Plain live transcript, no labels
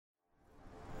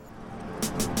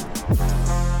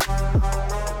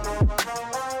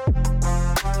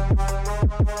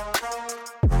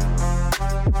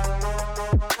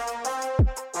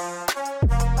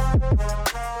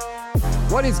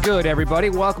What is good, everybody?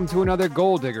 Welcome to another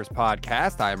Gold Diggers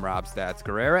podcast. I am Rob Stats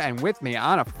Guerrera, and with me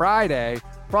on a Friday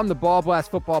from the Ball Blast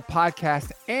Football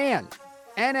Podcast and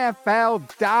NFL.com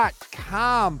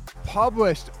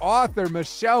published author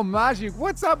Michelle Majuk.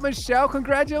 What's up, Michelle?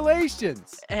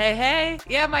 Congratulations. Hey.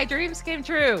 Yeah, my dreams came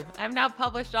true. I'm now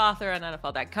published author on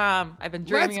NFL.com. I've been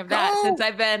dreaming of that since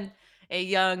I've been a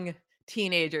young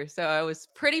teenager. So I was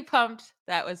pretty pumped.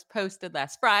 That was posted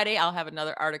last Friday. I'll have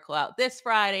another article out this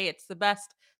Friday. It's the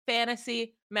best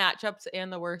fantasy matchups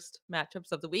and the worst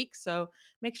matchups of the week. So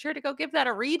make sure to go give that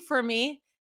a read for me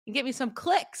and get me some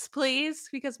clicks, please,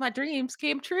 because my dreams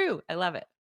came true. I love it.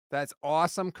 That's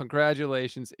awesome.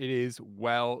 Congratulations. It is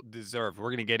well deserved. We're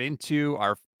going to get into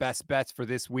our best bets for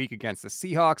this week against the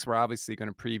Seahawks. We're obviously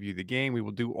going to preview the game. We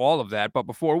will do all of that. But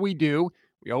before we do,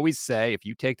 we always say if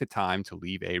you take the time to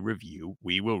leave a review,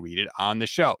 we will read it on the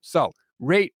show. So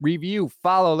rate, review,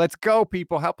 follow. Let's go,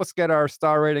 people. Help us get our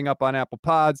star rating up on Apple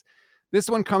Pods. This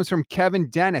one comes from Kevin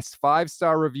Dennis,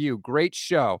 5-star review. Great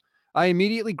show. I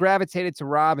immediately gravitated to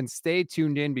Rob and stayed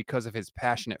tuned in because of his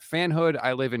passionate fanhood.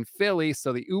 I live in Philly,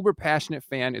 so the uber passionate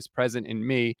fan is present in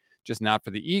me, just not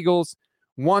for the Eagles.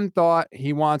 One thought,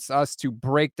 he wants us to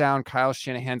break down Kyle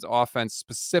Shanahan's offense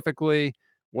specifically.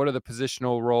 What are the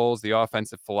positional roles, the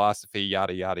offensive philosophy,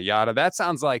 yada, yada, yada. That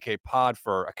sounds like a pod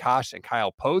for Akash and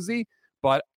Kyle Posey,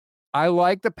 but I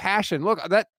like the passion. Look,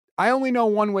 I only know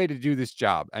one way to do this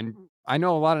job, and I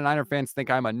know a lot of Niner fans think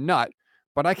I'm a nut,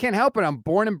 but I can't help it. I'm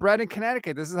born and bred in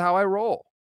Connecticut. This is how I roll.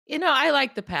 You know, I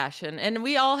like the passion, and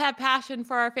we all have passion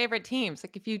for our favorite teams.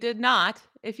 Like if you did not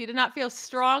feel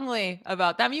strongly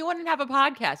about them, you wouldn't have a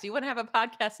podcast. You wouldn't have a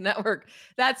podcast network.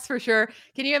 That's for sure.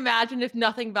 Can you imagine if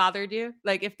nothing bothered you?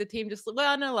 Like if the team just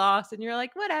won or lost and you're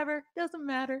like, whatever, doesn't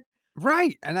matter.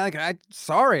 Right. And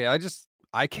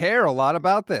I care a lot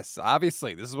about this.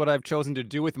 Obviously, this is what I've chosen to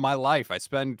do with my life. I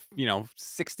spend,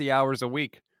 60 hours a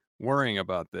week worrying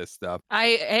about this stuff.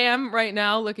 I am right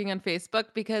now looking on Facebook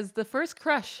because the first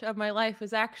crush of my life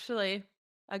was actually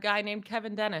a guy named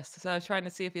Kevin Dennis. So I was trying to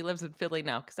see if he lives in Philly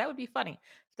now because that would be funny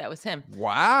if that was him.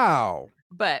 Wow.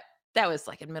 But that was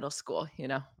like in middle school,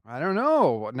 I don't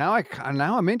know. Now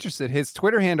I'm interested. His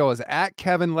Twitter handle is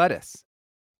 @KevinLettuce.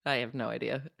 I have no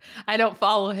idea. I don't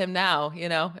follow him now,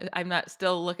 I'm not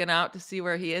still looking out to see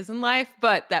where he is in life,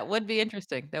 but that would be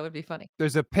interesting. That would be funny.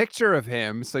 There's a picture of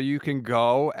him so you can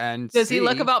go and Does see. he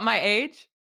look about my age?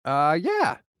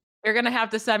 Yeah. You're going to have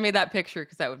to send me that picture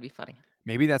because that would be funny.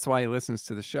 Maybe that's why he listens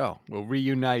to the show. We'll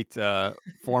reunite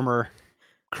former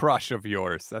crush of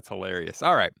yours. That's hilarious.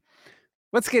 All right.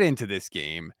 Let's get into this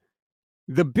game.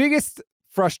 The biggest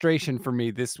frustration for me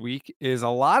this week is a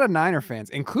lot of Niner fans,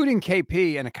 including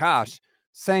KP and Akash,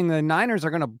 saying the Niners are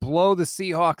going to blow the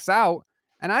Seahawks out.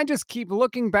 And I just keep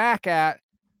looking back at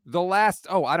the last,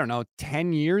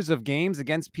 10 years of games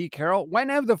against Pete Carroll. When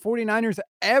have the 49ers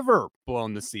ever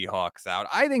blown the Seahawks out?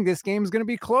 I think this game is going to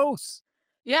be close.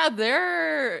 Yeah,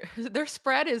 their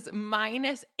spread is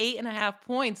minus 8.5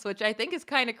 points, which I think is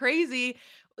kind of crazy.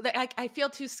 I feel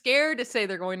too scared to say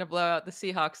they're going to blow out the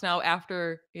Seahawks now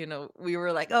after, we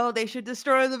were like, oh, they should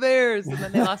destroy the Bears. And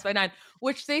then they lost by 9,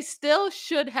 which they still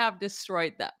should have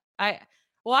destroyed them.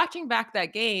 Watching back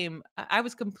that game, I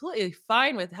was completely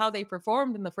fine with how they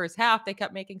performed in the first half. They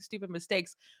kept making stupid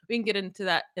mistakes. We can get into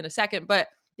that in a second. But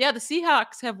yeah, the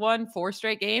Seahawks have won 4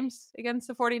 straight games against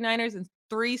the 49ers and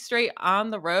 3 straight on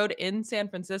the road in San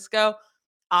Francisco.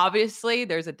 Obviously,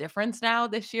 there's a difference now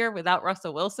this year without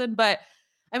Russell Wilson. But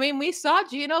I mean, we saw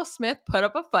Geno Smith put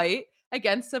up a fight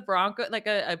against the Broncos, like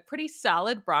a pretty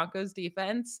solid Broncos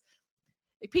defense.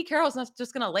 Pete Carroll's not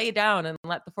just going to lay down and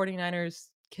let the 49ers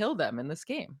kill them in this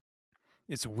game.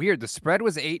 It's weird. The spread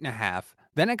was 8.5.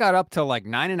 Then it got up to like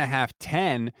 9.5,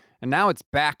 10, and now it's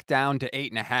back down to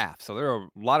 8.5. So there are a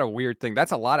lot of weird things.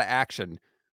 That's a lot of action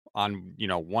on,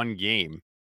 one game.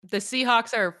 The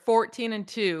Seahawks are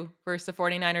 14-2 versus the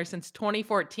 49ers since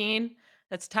 2014.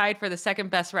 That's tied for the second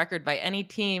best record by any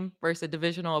team versus a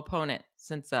divisional opponent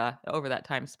since over that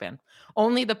time span.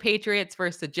 Only the Patriots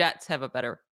versus the Jets have a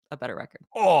better record.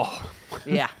 Oh,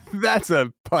 yeah. That's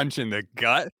a punch in the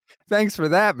gut. Thanks for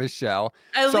that, Michelle.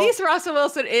 At least Russell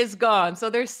Wilson is gone. So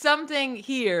there's something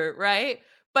here, right?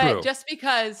 But True. Just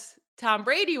because Tom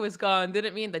Brady was gone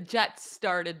didn't mean the Jets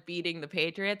started beating the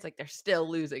Patriots. Like they're still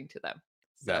losing to them.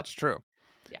 So, that's true.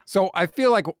 Yeah. So I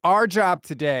feel like our job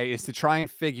today is to try and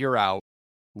figure out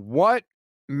what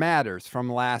matters from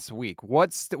last week.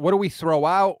 What do we throw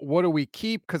out? What do we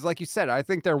keep? Because like you said, I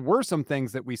think there were some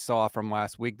things that we saw from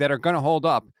last week that are going to hold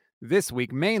up this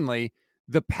week, mainly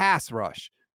the pass rush.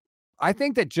 I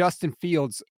think that Justin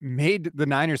Fields made the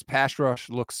Niners pass rush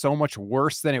look so much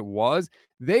worse than it was.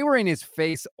 They were in his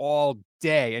face all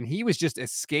day, and he was just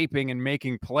escaping and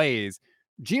making plays.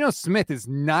 Geno Smith is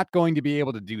not going to be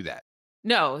able to do that.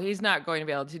 No, he's not going to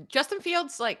be able to. Justin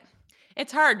Fields, like,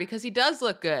 it's hard because he does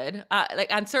look good,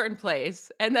 like on certain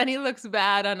plays, and then he looks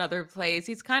bad on other plays.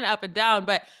 He's kind of up and down,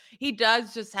 but he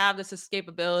does just have this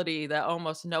escapability that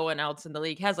almost no one else in the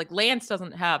league has. Like Lance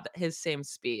doesn't have his same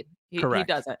speed. He Correct.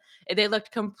 doesn't. They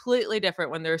looked completely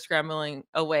different when they were scrambling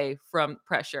away from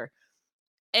pressure.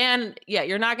 And yeah,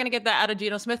 you're not gonna get that out of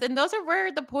Geno Smith, and those are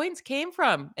where the points came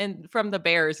from, and from the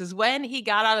Bears is when he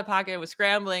got out of the pocket and was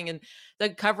scrambling, and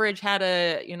the coverage had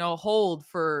a hold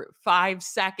for 5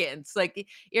 seconds. Like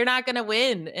you're not gonna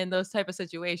win in those type of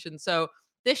situations. So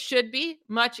this should be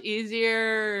much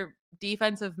easier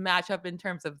defensive matchup in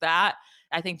terms of that.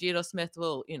 I think Geno Smith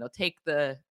will take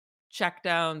the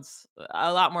checkdowns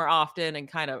a lot more often and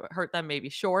kind of hurt them maybe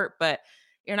short, but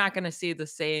you're not going to see the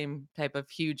same type of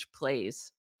huge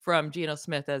plays from Geno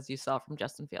Smith as you saw from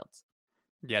Justin Fields.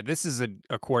 Yeah, this is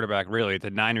a quarterback, really,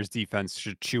 the Niners defense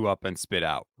should chew up and spit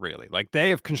out, really. Like, they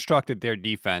have constructed their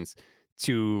defense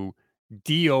to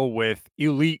deal with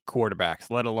elite quarterbacks,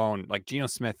 let alone like Geno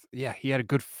Smith. Yeah, he had a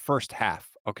good first half.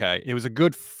 Okay. It was a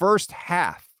good first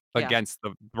half Yeah. against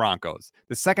the Broncos.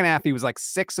 The second half, he was like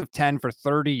 6 of 10 for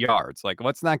 30 yards. Like,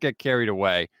 let's not get carried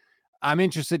away. I'm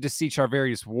interested to see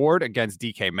Charvarius Ward against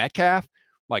DK Metcalf.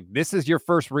 Like, this is your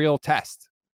first real test,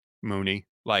 Mooney.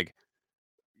 Like,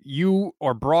 you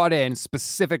are brought in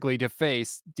specifically to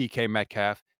face DK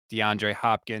Metcalf, DeAndre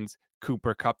Hopkins,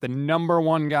 Cooper Cup, the number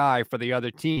one guy for the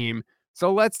other team.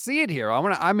 So let's see it here.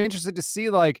 I'm interested to see,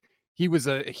 like, he was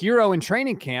a hero in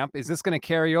training camp. Is this going to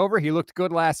carry over? He looked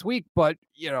good last week, but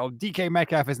DK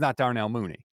Metcalf is not Darnell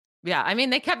Mooney. Yeah, I mean,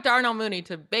 they kept Darnell Mooney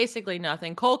to basically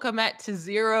nothing. Cole Kmet to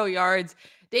 0 yards.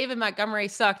 David Montgomery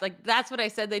sucked. Like, that's what I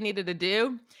said they needed to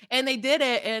do. And they did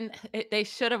it, and they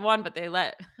should have won, but they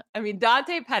let. I mean,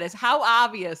 Dante Pettis, how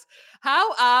obvious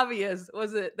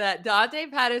was it that Dante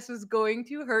Pettis was going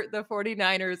to hurt the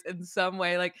 49ers in some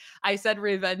way? Like, I said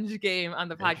revenge game on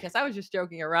the podcast. I was just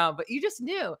joking around, but you just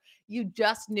knew. You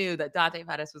just knew that Dante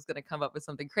Pettis was going to come up with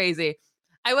something crazy.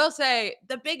 I will say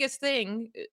the biggest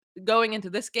thing going into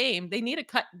this game, they need to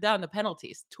cut down the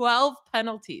penalties. 12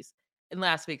 penalties in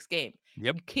last week's game.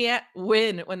 Yep. You can't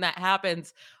win when that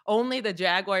happens. Only the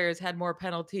Jaguars had more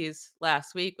penalties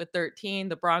last week with 13.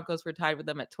 The Broncos were tied with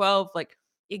them at 12. Like,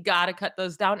 you got to cut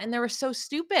those down. And they were so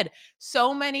stupid.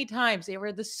 So many times they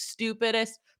were the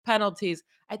stupidest penalties.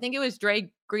 I think it was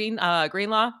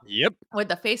Greenlaw Yep. with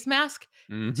the face mask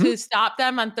Hmm. to stop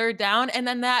them on 3rd down, and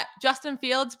then that Justin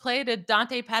Fields play to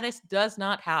Dante Pettis does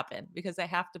not happen because they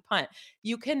have to punt.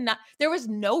 You cannot there was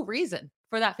no reason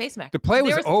for that face mask. The play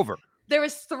was over. There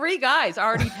was 3 guys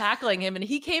already tackling him, and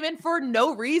he came in for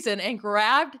no reason and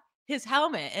grabbed his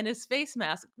helmet and his face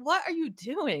mask. What are you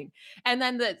doing? And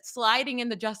then the sliding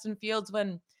into Justin Fields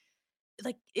when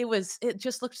like, it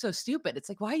just looked so stupid. It's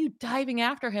like, why are you diving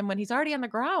after him when he's already on the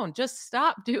ground? Just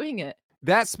stop doing it.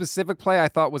 That specific play I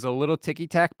thought was a little ticky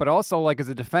tack, but also, like, as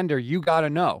a defender, you got to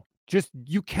know. Just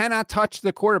you cannot touch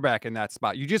the quarterback in that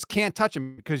spot. You just can't touch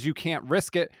him because you can't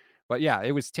risk it. But yeah,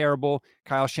 it was terrible.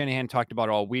 Kyle Shanahan talked about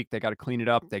it all week. They got to clean it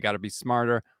up. They got to be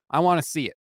smarter. I want to see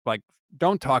it. Like,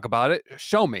 don't talk about it.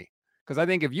 Show me. Because I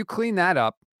think if you clean that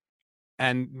up,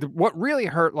 and what really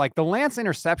hurt, like the Lance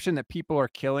interception that people are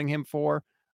killing him for,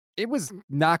 it was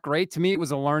not great. To me, it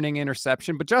was a learning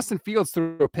interception, but Justin Fields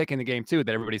threw a pick in the game too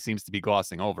that everybody seems to be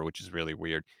glossing over, which is really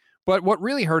weird. But what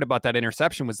really hurt about that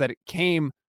interception was that it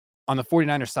came on the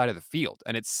 49ers side of the field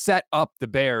and it set up the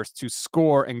Bears to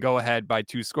score and go ahead by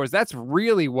 2 scores. That's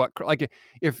really what, like,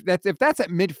 if that's at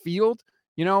midfield,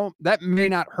 that may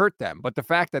not hurt them. But the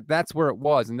fact that that's where it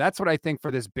was, and that's what I think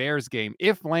for this Bears game,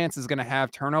 if Lance is going to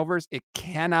have turnovers, it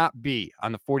cannot be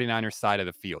on the 49ers side of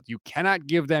the field. You cannot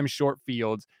give them short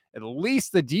fields. At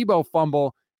least the Debo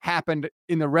fumble happened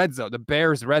in the red zone, the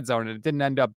Bears red zone, and it didn't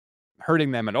end up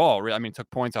hurting them at all. I mean, it took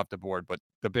points off the board, but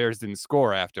the Bears didn't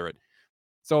score after it.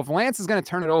 So if Lance is going to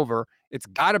turn it over, it's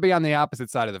got to be on the opposite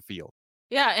side of the field.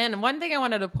 Yeah, and one thing I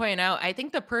wanted to point out, I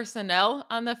think the personnel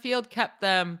on the field kept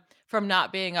them from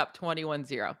not being up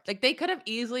 21-0. Like they could have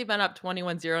easily been up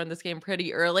 21-0 in this game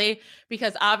pretty early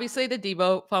because obviously the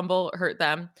Debo fumble hurt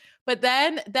them. But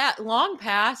then that long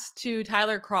pass to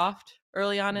Tyler Croft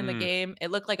early on in the Mm, game,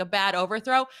 it looked like a bad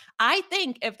overthrow. I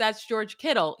think if that's George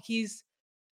Kittle, he's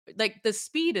like the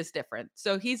speed is different.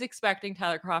 So he's expecting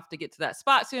Tyler Croft to get to that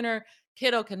spot sooner.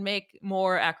 Kittle can make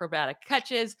more acrobatic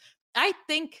catches. I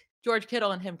think George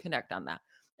Kittle and him connect on that.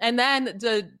 And then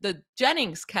the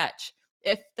Jennings catch.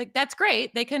 If like, that's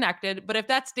great, they connected, but if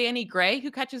that's Danny Gray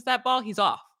who catches that ball, he's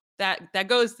off. That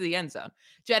goes to the end zone.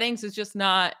 Jennings is just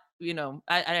not, I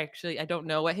actually I don't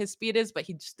know what his speed is, but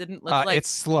he just didn't look like. It's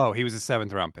slow. He was a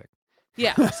 7th round pick.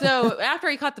 Yeah. So after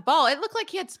he caught the ball, it looked like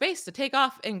he had space to take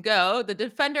off and go. The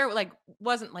defender like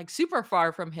wasn't like super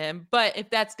far from him, but if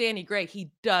that's Danny Gray, he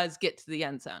does get to the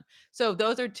end zone. So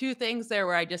those are two things there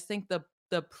where I just think the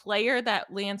player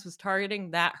that Lance was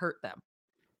targeting that hurt them.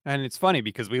 And it's funny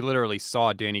because we literally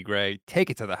saw Danny Gray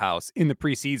take it to the house in the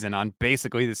preseason on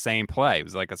basically the same play. It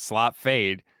was like a slot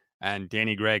fade, and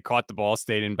Danny Gray caught the ball,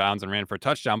 stayed in bounds, and ran for a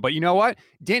touchdown. But you know what?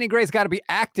 Danny Gray's got to be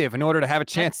active in order to have a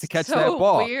chance to That's catch that so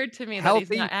ball. weird to me that he's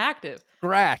not Healthy active.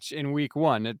 scratch in week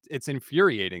one. It's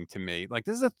infuriating to me. Like,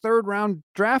 this is a 3rd round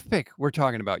draft pick we're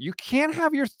talking about. You can't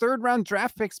have your 3rd round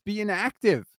draft picks be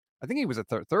inactive. I think he was a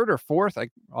third or fourth.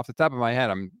 Like, off the top of my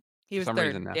head, I'm He for was some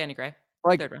reason third, now. Danny Gray,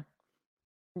 Like, third round.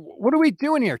 what are we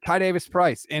doing here? Ty Davis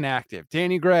Price, inactive.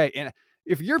 Danny Gray. And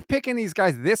if you're picking these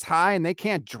guys this high and they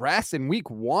can't dress in week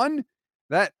one,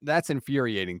 that's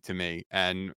infuriating to me.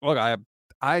 And look,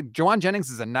 Jawan Jennings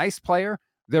is a nice player.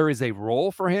 There is a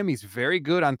role for him. He's very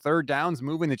good on 3rd downs,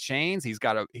 moving the chains.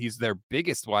 He's their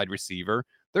biggest wide receiver.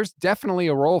 There's definitely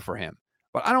a role for him.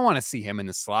 But I don't want to see him in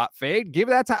the slot fade. Give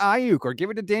that to Ayuk or give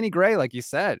it to Danny Gray, like you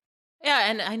said. Yeah,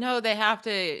 and I know they have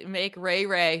to make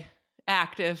Ray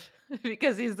active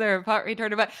because he's their punt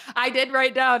returner, but I did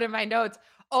write down in my notes,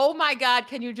 "Oh my god,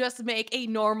 can you just make a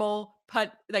normal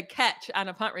punt like catch on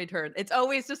a punt return?" It's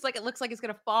always just like it looks like it's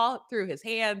gonna fall through his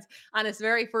hands. On his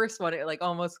very first one, it like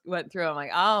almost went through. I'm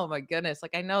like, "Oh my goodness."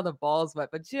 Like I know the ball's wet,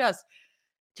 but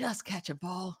just catch a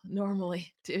ball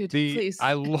normally, dude, please.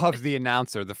 I love the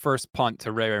announcer, the first punt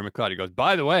to Ray McCloud. He goes,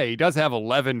 "By the way, he does have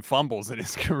 11 fumbles in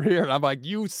his career." And I'm like,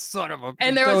 "You son of a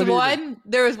And there was don't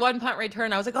even." one punt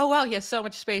return, I was like, "Oh, wow, he has so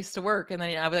much space to work," and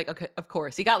then I was like, "Okay, of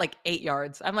course." He got, like, 8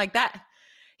 yards. I'm like, "That."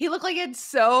 He looked like he had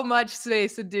so much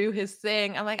space to do his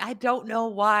thing. I'm like, "I don't know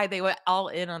why they went all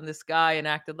in on this guy and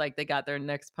acted like they got their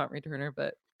next punt returner,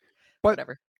 but But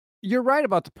whatever." you're right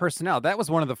about the personnel. That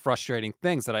was one of the frustrating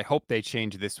things that I hope they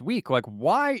change this week. Like,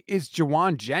 why is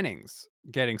Jawan Jennings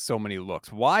getting so many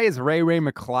looks? Why is Ray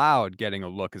McCloud getting a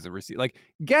look as a receiver? Like,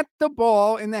 get the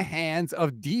ball in the hands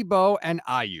of Debo and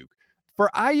Ayuk. For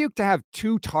Ayuk to have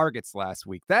 2 targets last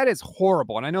week, that is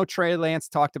horrible. And I know Trey Lance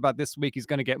talked about this week he's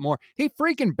going to get more. He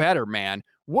freaking better, man.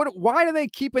 Why are they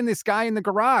keeping this guy in the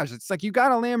garage? It's like you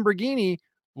got a Lamborghini.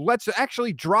 Let's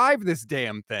actually drive this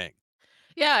damn thing.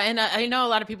 Yeah, and I know a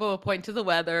lot of people will point to the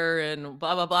weather and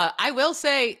blah blah blah. I will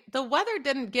say the weather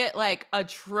didn't get like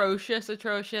atrocious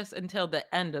until the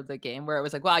end of the game, where it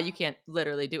was like, wow, you can't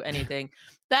literally do anything.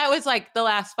 That was like the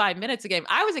last 5 minutes of game.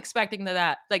 I was expecting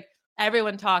that like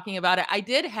everyone talking about it. I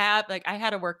did have like I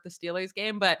had to work the Steelers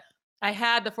game, but I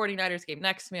had the 49ers game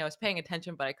next to me. I was paying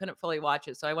attention, but I couldn't fully watch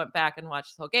it. So I went back and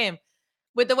watched the whole game.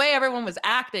 With the way everyone was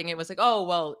acting, it was like, oh,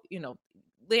 well,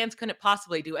 Lance couldn't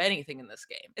possibly do anything in this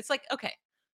game. It's like, okay,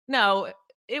 no,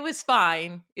 it was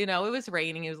fine. It was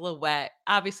raining, it was a little wet.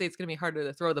 Obviously, it's going to be harder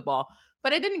to throw the ball,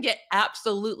 but it didn't get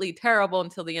absolutely terrible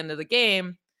until the end of the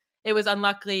game. It was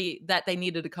unlucky that they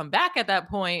needed to come back at that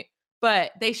point,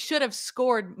 but they should have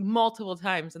scored multiple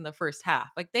times in the first half.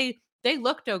 Like they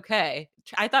looked okay.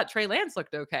 I thought Trey Lance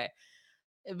looked okay,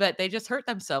 but they just hurt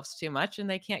themselves too much and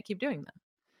they can't keep doing that.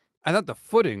 I thought the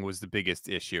footing was the biggest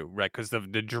issue, right? Because the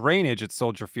drainage at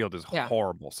Soldier Field is Yeah.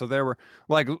 horrible. So there were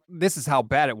like this is how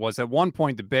bad it was. At one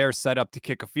point, the Bears set up to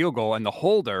kick a field goal, and the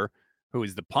holder, who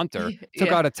is the punter, took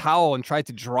Yeah. out a towel and tried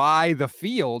to dry the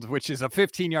field, which is a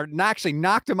 15-yard, and actually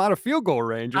knocked him out of field goal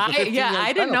range. It was a I 15-yard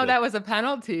didn't know penalty. that was a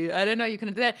penalty. I didn't know you can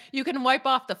do that. You can wipe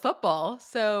off the football,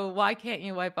 so why can't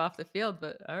you wipe off the field?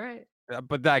 But all right.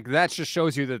 But that just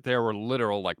shows you that there were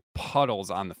literal like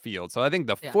puddles on the field. So I think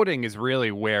the Yeah. footing is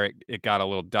really where it got a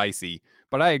little dicey.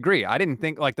 But I agree. I didn't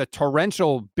think like the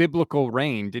torrential biblical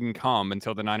rain didn't come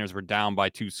until the Niners were down by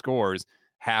 2 scores,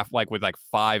 half like with like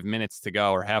 5 minutes to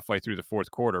go or halfway through the fourth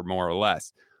quarter, more or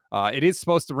less. It is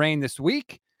supposed to rain this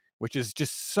week, which is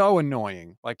just so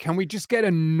annoying. Like, can we just get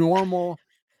a normal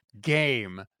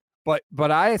game?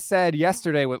 But I said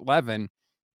yesterday with Levin,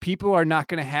 people are not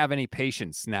going to have any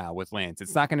patience now with Lance.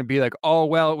 It's not going to be like, oh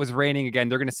well, it was raining again.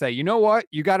 They're going to say, you know what,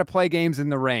 you got to play games in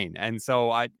the rain, and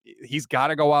so he's got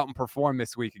to go out and perform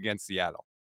this week against Seattle.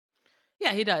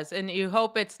 Yeah, he does. And you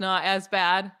hope it's not as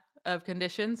bad of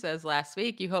conditions as last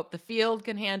week. You hope the field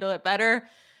can handle it better.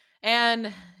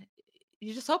 And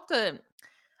you just hope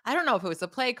I don't know if it was the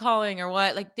play calling or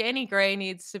what. Like Danny Gray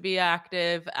needs to be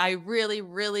active. I really,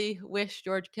 really wish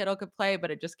George Kittle could play,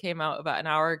 but it just came out about an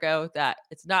hour ago that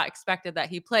it's not expected that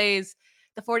he plays.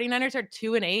 The 49ers are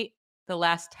 2-8. the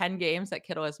last 10 games that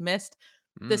Kittle has missed.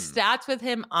 The Mm. stats with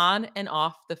him on and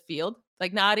off the field,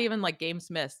 like not even like games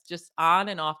missed, just on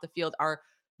and off the field are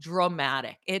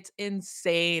dramatic. It's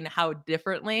insane how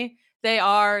differently they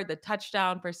are. The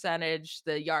touchdown percentage,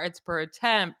 the yards per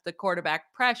attempt, the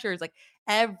quarterback pressures, like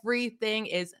everything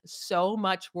is so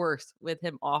much worse with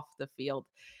him off the field.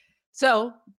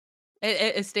 So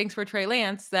it stinks for Trey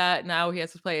Lance that now he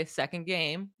has to play a second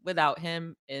game without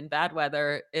him in bad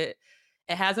weather. It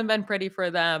hasn't been pretty for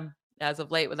them as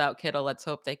of late without Kittle. Let's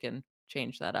hope they can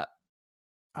change that up.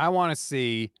 I wanna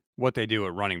see what they do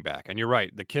at running back, and you're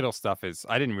right, the Kittle stuff is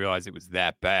I didn't realize it was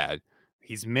that bad.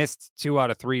 He's missed 2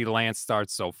 out of 3 Lance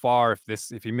starts so far.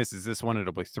 If he misses this one,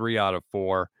 it'll be 3 out of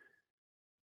 4.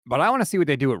 But I wanna see what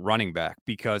they do at running back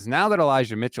because now that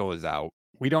Elijah Mitchell is out,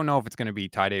 we don't know if it's gonna be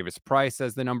Ty Davis Price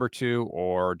as the number 2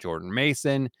 or Jordan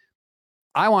Mason.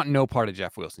 I want no part of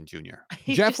Jeff Wilson Jr.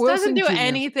 He Jeff just doesn't Wilson do Jr.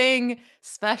 anything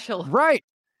special. Right.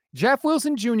 Jeff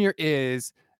Wilson Jr.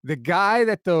 is the guy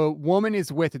that the woman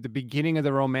is with at the beginning of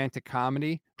the romantic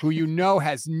comedy, who you know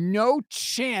has no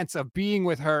chance of being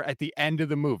with her at the end of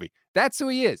the movie. That's who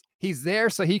he is. He's there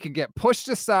so he can get pushed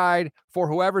aside for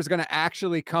whoever's going to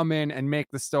actually come in and make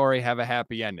the story have a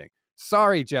happy ending.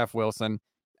 Sorry, Jeff Wilson.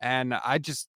 And I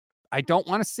don't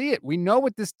want to see it. We know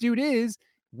what this dude is.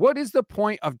 What is the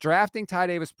point of drafting Ty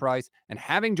Davis Price and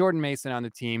having Jordan Mason on the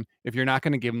team if you're not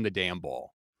going to give him the damn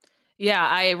ball? Yeah,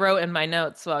 I wrote in my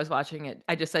notes while I was watching it,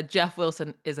 I just said, "Jeff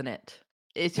Wilson isn't it."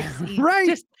 It's just he Right.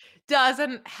 just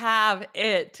doesn't have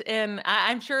it, and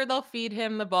I'm sure they'll feed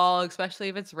him the ball, especially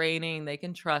if it's raining, they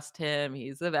can trust him,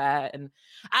 he's a vet, and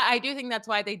I do think that's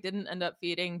why they didn't end up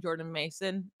feeding Jordan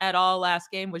Mason at all last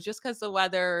game was just because the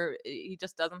weather, he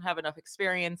just doesn't have enough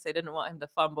experience, they didn't want him to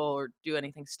fumble or do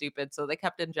anything stupid, so they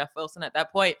kept in Jeff Wilson at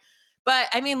that point. But,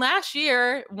 I mean, last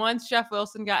year, once Jeff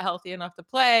Wilson got healthy enough to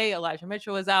play, Elijah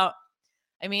Mitchell was out,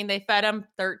 I mean, they fed him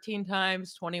 13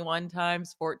 times, 21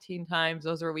 times, 14 times.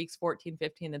 Those were weeks 14,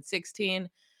 15, and 16.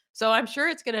 So I'm sure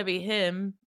it's going to be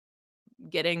him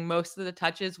getting most of the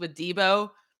touches with Debo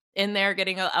in there,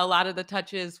 getting a lot of the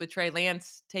touches with Trey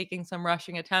Lance taking some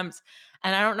rushing attempts.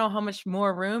 And I don't know how much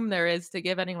more room there is to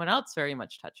give anyone else very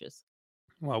much touches.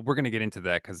 Well, we're going to get into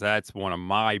that because that's one of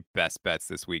my best bets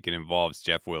this week. It involves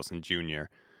Jeff Wilson Jr.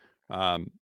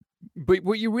 Um, but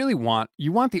what you want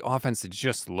the offense to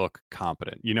just look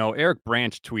competent. You know, Eric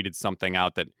Branch tweeted something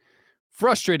out that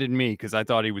frustrated me because I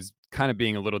thought he was kind of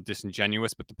being a little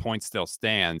disingenuous, but the point still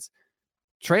stands.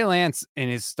 Trey Lance in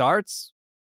his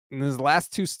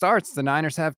last 2 starts, the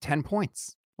Niners have 10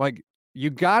 points. Like,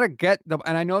 you got to get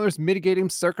and I know there's mitigating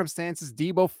circumstances.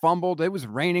 Debo fumbled, it was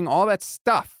raining, all that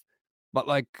stuff. But,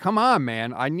 like, come on,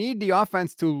 man. I need the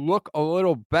offense to look a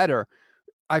little better.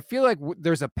 I feel like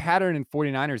there's a pattern in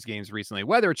 49ers games recently,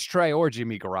 whether it's Trey or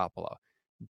Jimmy Garoppolo.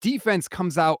 Defense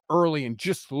comes out early and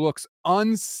just looks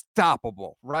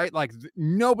unstoppable, right? Like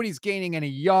nobody's gaining any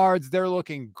yards. They're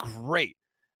looking great.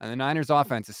 And the Niners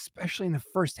offense, especially in the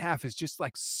first half, is just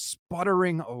like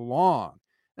sputtering along.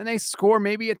 And they score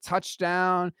maybe a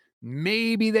touchdown.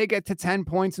 Maybe they get to 10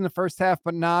 points in the first half,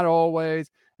 but not always.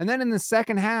 And then in the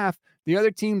second half, the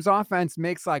other team's offense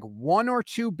makes like 1 or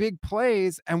 2 big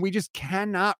plays, and we just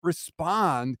cannot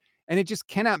respond. And it just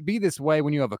cannot be this way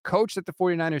when you have a coach that the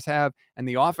 49ers have and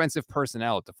the offensive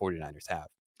personnel that the 49ers have.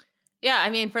 Yeah,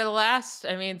 I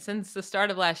mean, since the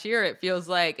start of last year, it feels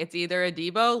like it's either a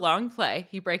Debo long play,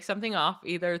 he breaks something off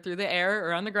either through the air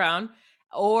or on the ground,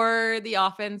 or the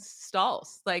offense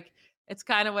stalls. Like it's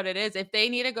kind of what it is. If they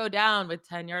need to go down with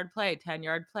 10-yard play,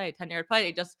 10-yard play, 10-yard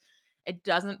play, it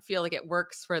doesn't feel like it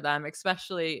works for them,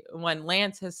 especially when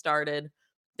Lance has started.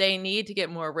 They need to get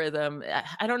more rhythm.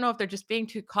 I don't know if they're just being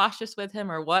too cautious with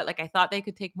him or what. Like I thought they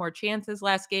could take more chances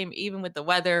last game, even with the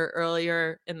weather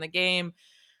earlier in the game.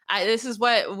 This is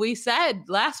what we said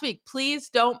last week. Please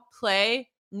don't play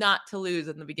not to lose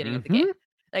in the beginning of the game. Mm-hmm.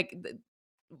 Like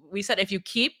we said, if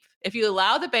you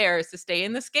allow the Bears to stay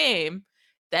in this game,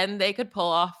 then they could pull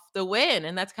off the win.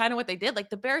 And that's kind of what they did. Like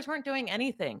the Bears weren't doing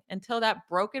anything until that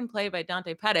broken play by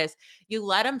Dante Pettis. You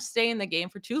let them stay in the game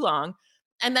for too long.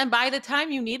 And then by the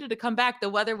time you needed to come back, the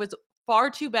weather was far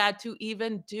too bad to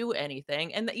even do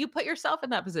anything. And that you put yourself in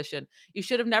that position. You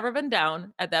should have never been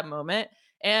down at that moment.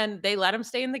 And they let him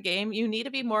stay in the game. You need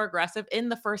to be more aggressive in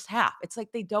the first half. It's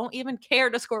like they don't even care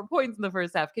to score points in the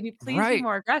first half. Can you please be Right.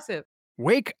 more aggressive?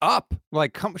 Wake up.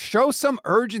 Like come show some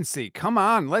urgency. Come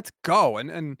on, let's go.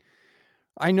 And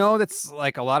I know that's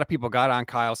like a lot of people got on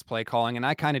Kyle's play calling, and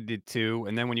I kind of did too.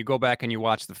 And then when you go back and you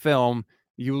watch the film,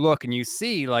 you look and you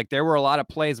see like there were a lot of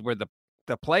plays where the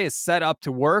the play is set up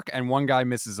to work and one guy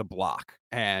misses a block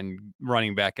and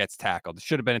running back gets tackled. It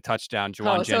should have been a touchdown.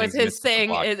 Jawan Oh, so it's Jennings his misses the thing.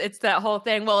 block. It's that whole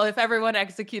thing. Well, if everyone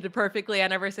executed perfectly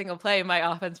on every single play,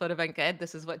 my offense would have been good.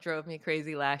 This is what drove me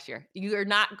crazy last year. You are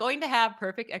not going to have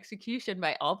perfect execution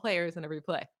by all players in every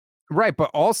play. Right, but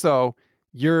also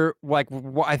you're like,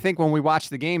 I think when we watch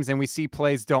the games and we see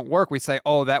plays don't work, we say,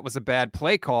 "Oh, that was a bad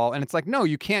play call," and it's like, no,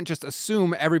 you can't just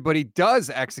assume everybody does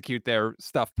execute their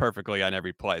stuff perfectly on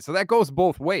every play. So that goes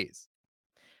both ways.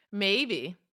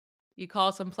 Maybe you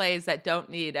call some plays that don't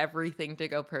need everything to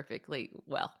go perfectly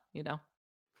well, you know?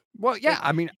 Well, yeah, Like,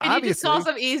 I mean, can you just call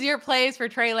obviously some easier plays for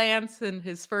Trey Lance in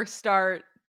his first start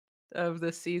of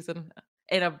this season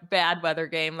in a bad weather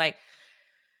game? Like,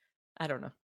 I don't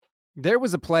know. there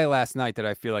was a play last night that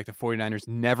I feel like the 49ers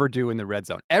never do in the red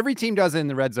zone. Every team does it in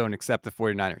the red zone except the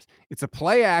 49ers. It's a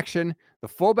play action. The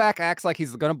fullback acts like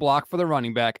he's going to block for the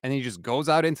running back, and he just goes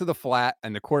out into the flat,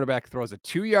 and the quarterback throws a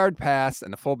 2-yard pass,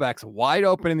 and the fullback's wide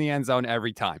open in the end zone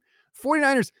every time.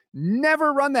 49ers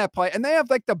never run that play, and they have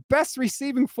like the best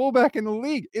receiving fullback in the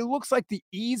league. It looks like the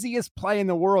easiest play in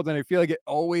the world, and I feel like it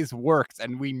always works,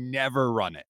 and we never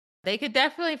run it. They could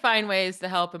definitely find ways to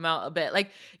help him out a bit. Like,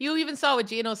 you even saw with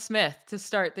Geno Smith to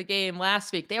start the game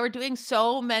last week. They were doing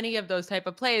so many of those type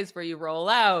of plays where you roll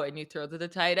out and you throw to the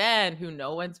tight end who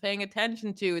no one's paying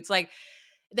attention to. It's like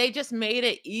they just made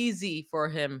it easy for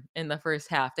him in the first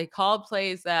half. They called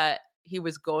plays that he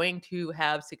was going to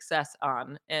have success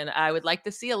on. And I would like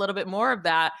to see a little bit more of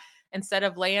that instead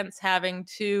of Lance having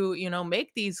to,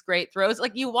 make these great throws.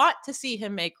 Like, you want to see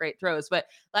him make great throws, but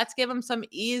let's give him some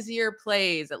easier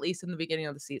plays, at least in the beginning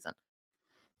of the season.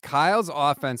 Kyle's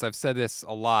offense, I've said this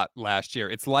a lot last year.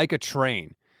 It's like a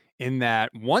train in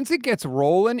that once it gets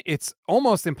rolling, it's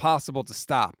almost impossible to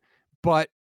stop. But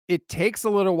it takes a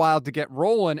little while to get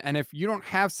rolling. And if you don't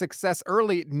have success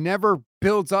early, it never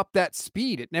builds up that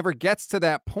speed. It never gets to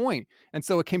that point. And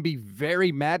so it can be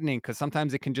very maddening because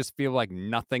sometimes it can just feel like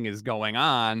nothing is going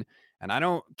on. And I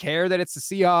don't care that it's the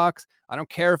Seahawks. I don't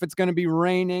care if it's going to be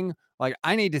raining. Like,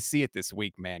 I need to see it this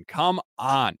week, man. Come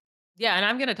on. Yeah, and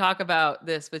I'm gonna talk about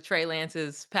this with Trey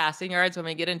Lance's passing yards when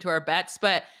we get into our bets,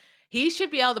 but he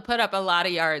should be able to put up a lot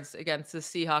of yards against the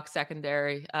Seahawks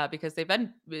secondary, because they've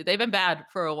been bad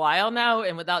for a while now,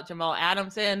 and without Jamal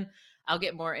Adams in, I'll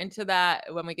get more into that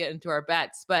when we get into our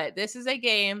bets. But this is a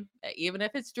game that even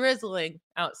if it's drizzling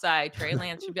outside, Trey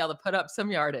Lance should be able to put up some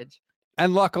yardage.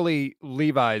 And luckily,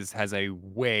 Levi's has a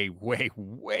way, way,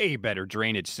 way better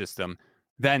drainage system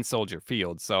than Soldier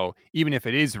Field. So even if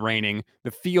it is raining,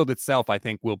 the field itself, I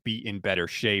think, will be in better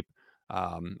shape.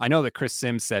 I know that Chris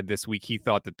Sims said this week he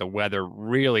thought that the weather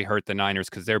really hurt the Niners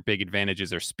because their big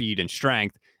advantages are speed and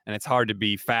strength. And it's hard to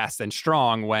be fast and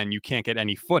strong when you can't get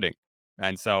any footing.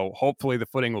 And so hopefully the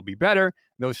footing will be better.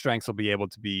 Those strengths will be able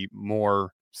to be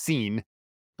more seen.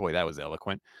 Boy, that was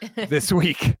eloquent. This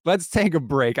week, let's take a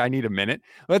break. I need a minute.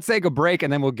 Let's take a break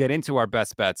and then we'll get into our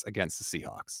best bets against the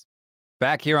Seahawks.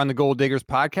 Back here on the Gold Diggers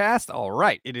podcast. All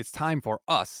right, it is time for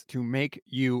us to make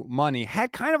you money.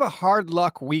 Had kind of a hard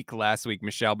luck week last week,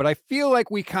 Michelle, but I feel like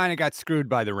we kind of got screwed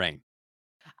by the rain.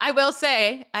 I will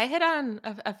say I hit on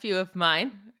a few of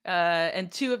mine,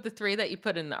 and two of the three that you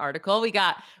put in the article. We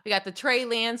got the Trey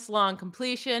Lance long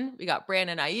completion. We got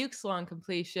Brandon Ayuk's long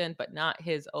completion, but not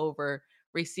his over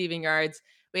receiving yards.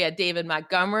 We had David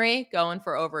Montgomery going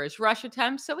for over his rush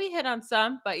attempts, so we hit on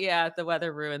some. But yeah, the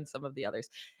weather ruined some of the others.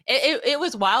 It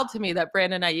was wild to me that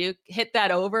Brandon Ayuk hit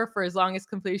that over for his longest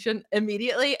completion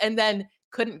immediately, and then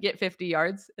couldn't get 50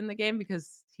 yards in the game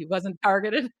because he wasn't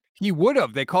targeted. He would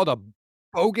have. They called a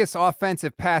bogus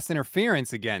offensive pass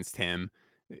interference against him.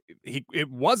 It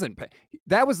wasn't.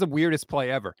 That was the weirdest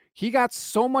play ever. He got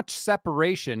so much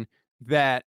separation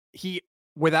that he,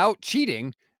 without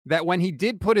cheating, that when he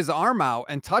did put his arm out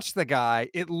and touch the guy,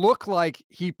 it looked like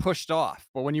he pushed off.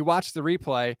 But when you watch the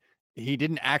replay, he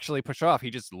didn't actually push off. He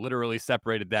just literally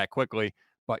separated that quickly.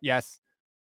 But yes,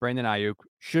 Brandon Ayuk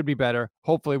should be better.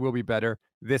 Hopefully, will be better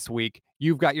this week.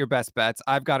 You've got your best bets.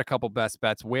 I've got a couple best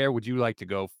bets. Where would you like to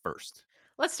go first?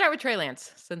 Let's start with Trey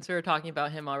Lance since we were talking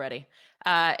about him already.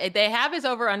 They have his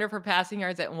over under for passing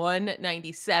yards at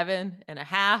 197 and a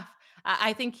half.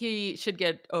 I think he should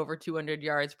get over 200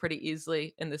 yards pretty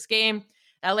easily in this game.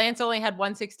 Lance only had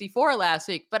 164 last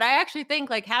week, but I actually think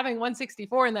like having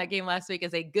 164 in that game last week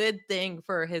is a good thing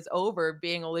for his over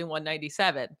being only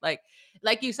 197. Like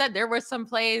you said, there were some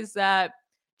plays that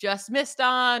just missed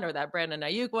on, or that Brandon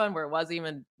Ayuk one where it wasn't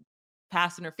even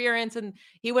pass interference, and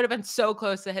he would have been so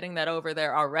close to hitting that over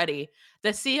there already. The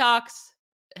Seahawks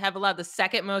have allowed the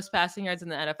second most passing yards in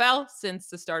the NFL since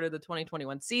the start of the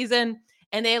 2021 season.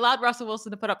 And they allowed Russell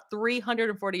Wilson to put up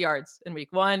 340 yards in week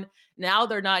one. Now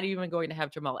they're not even going to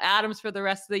have Jamal Adams for the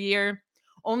rest of the year.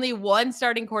 Only one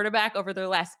starting quarterback over their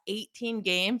last 18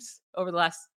 games,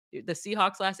 the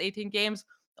Seahawks last 18 games,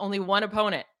 only one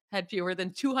opponent had fewer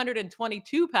than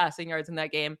 222 passing yards in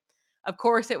that game. Of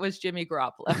course, it was Jimmy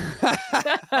Garoppolo.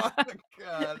 Oh my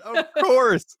god, of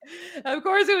course. Of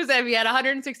course, it was him. He had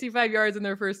 165 yards in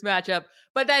their first matchup.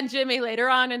 But then Jimmy, later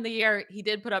on in the year, he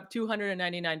did put up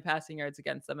 299 passing yards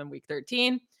against them in week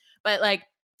 13. But like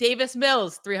Davis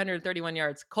Mills, 331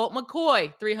 yards. Colt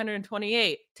McCoy,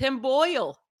 328. Tim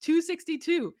Boyle,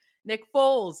 262. Nick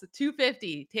Foles,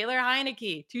 250. Taylor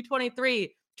Heineke,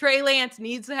 223. Trey Lance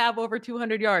needs to have over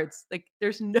 200 yards. Like,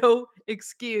 there's no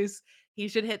excuse. He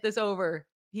should hit this over.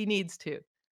 He needs to.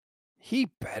 He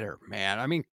better, man. I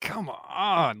mean, come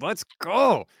on, let's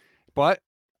go. But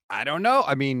I don't know.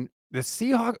 I mean, the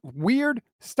Seahawks weird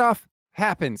stuff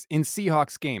happens in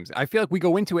Seahawks games. I feel like we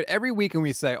go into it every week and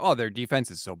we say, "Oh, their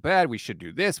defense is so bad. We should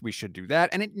do this. We should do that,"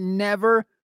 and it never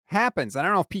happens. I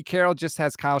don't know if Pete Carroll just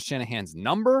has Kyle Shanahan's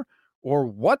number or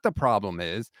what the problem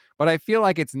is, but I feel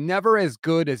like it's never as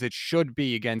good as it should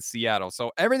be against Seattle.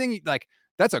 So everything like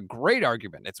that's a great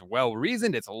argument. It's well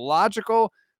reasoned. It's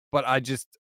logical, but I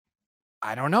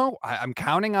don't know. I'm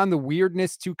counting on the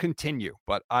weirdness to continue,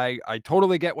 but I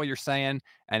totally get what you're saying.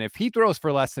 And if he throws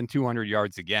for less than 200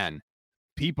 yards again,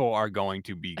 people are going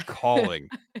to be calling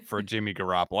for Jimmy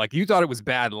Garoppolo. Like you thought it was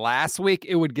bad last week,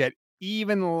 it would get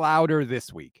even louder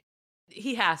this week.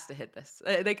 He has to hit this.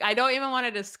 Like, I don't even want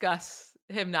to discuss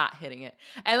him not hitting it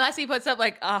unless he puts up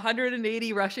like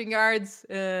 180 rushing yards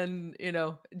and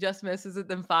just misses it.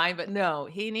 Then fine, but no,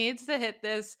 he needs to hit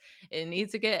this. It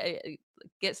needs to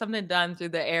get something done through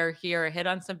the air here. Hit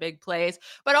on some big plays,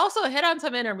 but also hit on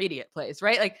some intermediate plays.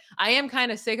 Right? Like I am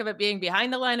kind of sick of it being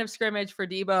behind the line of scrimmage for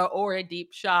Debo or a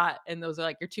deep shot, and those are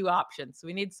like your two options. So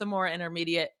we need some more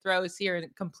intermediate throws here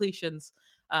and completions.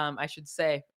 I should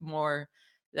say more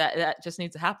that just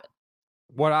needs to happen.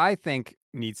 What I think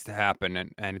needs to happen,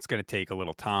 and it's going to take a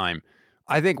little time.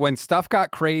 I think when stuff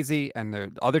got crazy and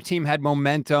the other team had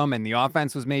momentum and the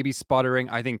offense was maybe sputtering,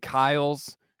 I think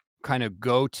Kyle's kind of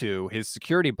go to his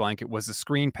security blanket was the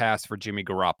screen pass for Jimmy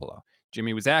Garoppolo.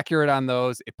 Jimmy was accurate on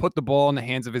those. It put the ball in the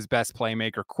hands of his best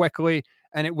playmaker quickly,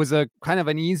 and it was a kind of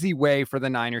an easy way for the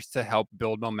Niners to help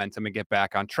build momentum and get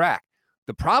back on track.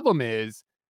 The problem is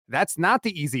that's not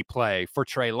the easy play for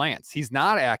Trey Lance. He's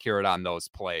not accurate on those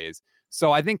plays.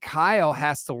 So I think Kyle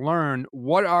has to learn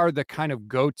what are the kind of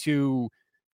go-to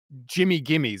Jimmy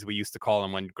Gimmies, we used to call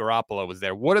him when Garoppolo was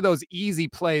there. What are those easy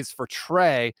plays for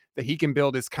Trey that he can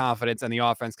build his confidence and the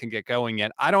offense can get going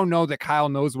yet? I don't know that Kyle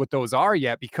knows what those are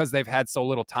yet because they've had so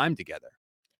little time together.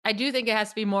 I do think it has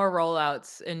to be more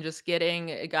rollouts and just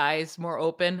getting guys more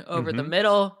open over the Mhm.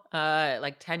 middle,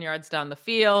 like 10 yards down the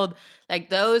field. Like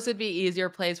those would be easier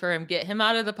plays for him. Get him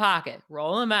out of the pocket,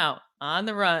 roll him out on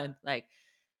the run. Like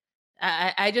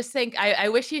I just think I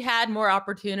wish he had more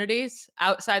opportunities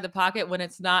outside the pocket when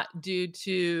it's not due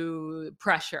to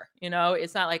pressure.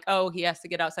 It's not like, oh, he has to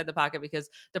get outside the pocket because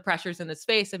the pressure's in his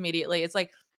face immediately. It's like,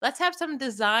 let's have some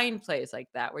design plays like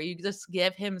that where you just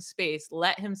give him space,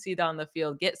 let him see down the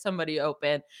field, get somebody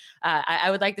open.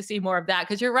 I would like to see more of that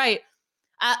because you're right.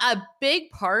 A big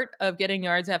part of getting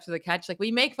yards after the catch, like we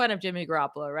make fun of Jimmy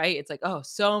Garoppolo, right? It's like, oh,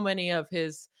 so many of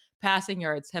his passing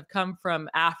yards have come from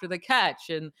after the catch,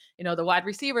 and the wide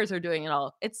receivers are doing it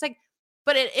all. It's like,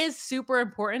 but it is super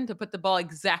important to put the ball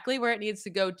exactly where it needs to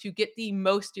go to get the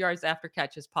most yards after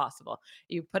catch as possible.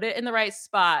 You put it in the right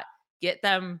spot, get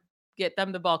them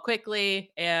the ball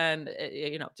quickly, and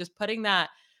just putting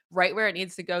that right where it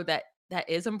needs to go. That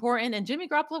is important, and Jimmy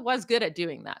Garoppolo was good at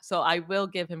doing that. So I will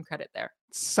give him credit there.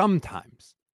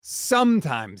 Sometimes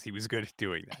he was good at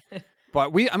doing that.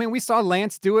 But we saw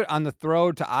Lance do it on the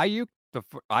throw to Ayuk,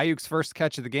 Ayuk's first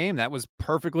catch of the game. That was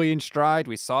perfectly in stride.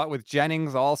 We saw it with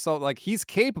Jennings also. Like he's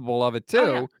capable of it Oh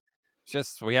yeah. too.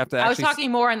 Just we have to I was actually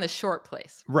talking more on the short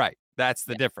plays. right. That's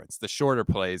the Yeah. difference. The shorter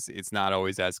plays, it's not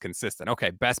always as consistent.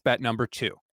 Okay, best bet number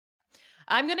 2.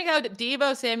 I'm gonna go to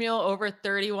Debo Samuel over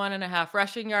 31 and a half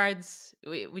rushing yards.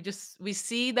 We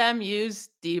see them use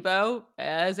Debo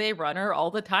as a runner all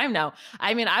the time now.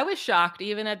 I mean, I was shocked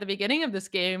even at the beginning of this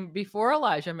game before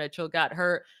Elijah Mitchell got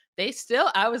hurt.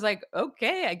 I was like,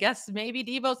 okay, I guess maybe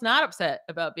Debo's not upset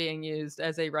about being used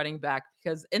as a running back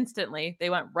because instantly they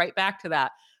went right back to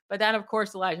that. But then, of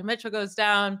course, Elijah Mitchell goes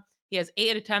down. He has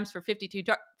 8 attempts for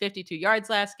 52 yards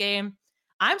last game.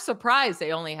 I'm surprised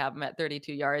they only have him at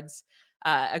 32 yards.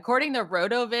 According to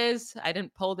RotoViz, I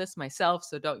didn't pull this myself,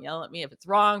 so don't yell at me if it's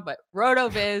wrong, but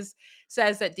RotoViz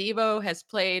says that Debo has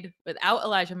played without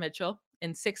Elijah Mitchell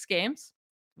in 6 games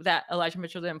that Elijah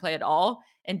Mitchell didn't play at all,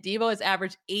 and Debo has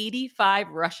averaged 85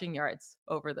 rushing yards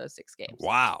over those 6 games.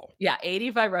 Wow. Yeah,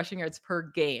 85 rushing yards per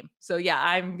game. So, yeah,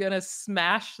 I'm gonna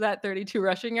smash that 32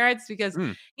 rushing yards because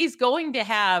Hmm. he's going to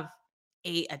have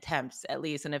 8 attempts at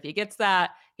least, and if he gets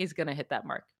that, he's gonna hit that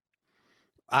mark.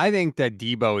 I think that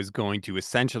Debo is going to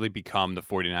essentially become the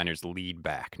 49ers lead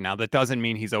back. Now, that doesn't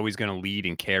mean he's always going to lead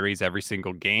in carries every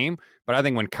single game, but I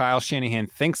think when Kyle Shanahan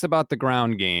thinks about the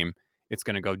ground game, it's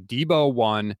going to go Debo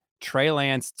 1, Trey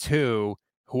Lance 2,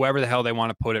 whoever the hell they want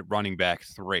to put it, running back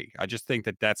 3. I just think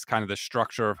that that's kind of the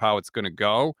structure of how it's going to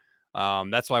go.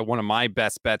 That's why one of my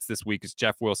best bets this week is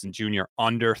Jeff Wilson Jr.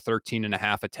 under 13 and a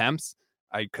half attempts.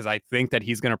 Because I think that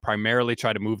he's going to primarily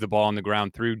try to move the ball on the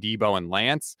ground through Debo and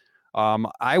Lance.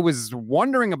 I was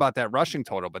wondering about that rushing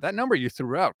total, but that number you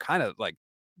threw out kind of like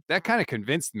that kind of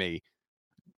convinced me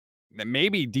that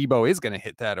maybe Debo is going to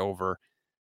hit that over.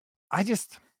 I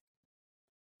just,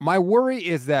 my worry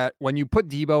is that when you put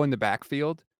Debo in the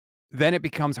backfield, then it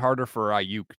becomes harder for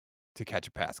Ayuk to catch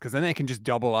a pass because then they can just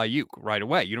double Ayuk right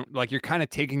away. You don't like you're kind of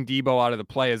taking Debo out of the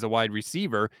play as a wide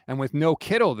receiver, and with no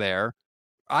Kittle there,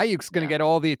 Ayuk's going to Yeah. get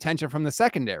all the attention from the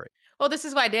secondary. Well, this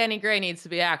is why Danny Gray needs to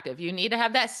be active. You need to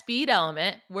have that speed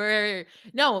element where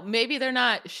no, maybe they're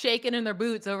not shaking in their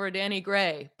boots over Danny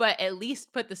Gray, but at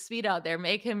least put the speed out there.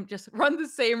 Make him just run the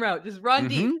same route. Just run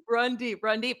deep, Hmm. run deep,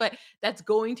 run deep. But that's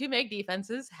going to make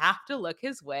defenses have to look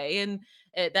his way, and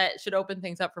that should open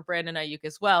things up for Brandon Ayuk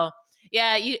as well.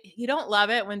 Yeah, you don't love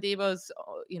it when Debo's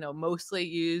mostly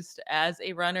used as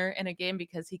a runner in a game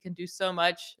because he can do so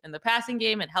much in the passing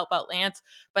game and help out Lance.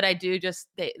 But I do just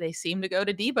they seem to go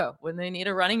to Debo when they need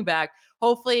a running back.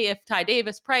 Hopefully, if Ty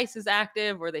Davis Price is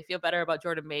active or they feel better about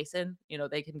Jordan Mason,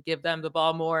 they can give them the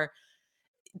ball more.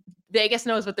 Vegas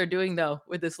knows what they're doing though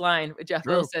with this line with Jeff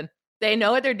True. Wilson. They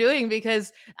know what they're doing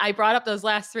because I brought up those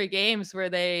last 3 games where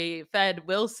they fed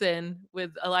Wilson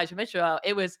with Elijah Mitchell out.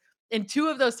 It was in 2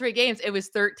 of those 3 games, it was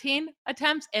 13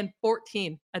 attempts and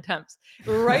 14 attempts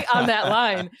right on that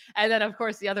line. And then of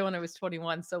course the other one it was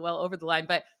 21, so well over the line.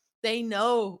 But they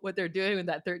know what they're doing with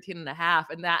that 13 and a half.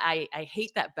 And that I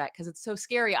hate that bet because it's so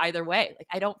scary either way. Like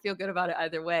I don't feel good about it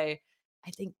either way. I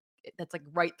think that's like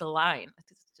right the line.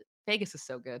 Vegas is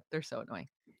so good. They're so annoying.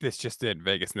 This just did.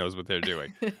 Vegas knows what they're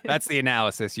doing. That's the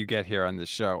analysis you get here on this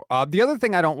show. The other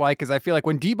thing I don't like is I feel like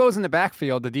when Debo's in the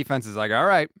backfield, the defense is like, all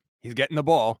right, he's getting the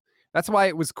ball. That's why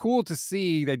it was cool to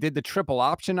see they did the triple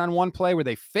option on one play where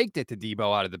they faked it to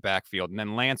Debo out of the backfield, and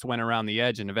then Lance went around the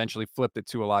edge and eventually flipped it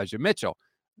to Elijah Mitchell.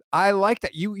 I like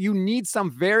that. You need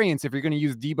some variance if you're going to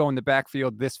use Debo in the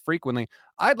backfield this frequently.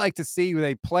 I'd like to see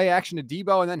they play action to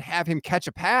Debo and then have him catch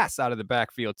a pass out of the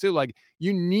backfield too. Like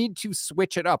you need to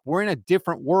switch it up. We're in a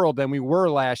different world than we were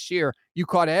last year. You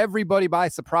caught everybody by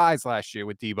surprise last year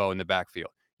with Debo in the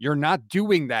backfield. You're not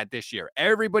doing that this year.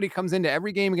 Everybody comes into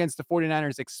every game against the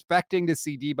 49ers expecting to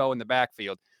see Debo in the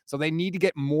backfield. So they need to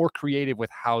get more creative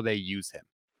with how they use him.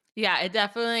 Yeah, it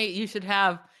definitely you could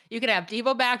have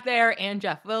Debo back there and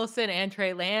Jeff Wilson and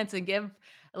Trey Lance and give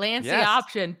Lance the Yes.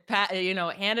 option,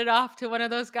 hand it off to one of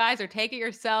those guys or take it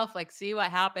yourself, like see what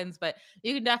happens. But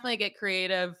you can definitely get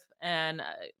creative and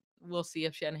we'll see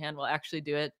if Shanahan will actually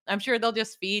do it. I'm sure they'll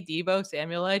just feed Debo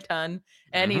Samuel a ton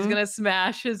and he's Mm-hmm. going to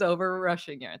smash his over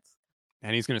rushing yards.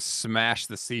 And he's going to smash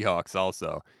the Seahawks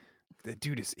also. The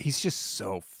dude he's just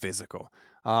so physical.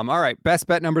 All right, best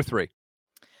bet number 3.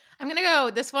 I'm gonna go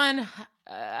this one.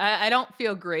 I don't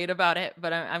feel great about it,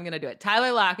 but I'm gonna do it.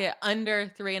 Tyler Lockett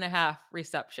under 3.5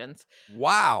 receptions.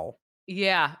 Wow.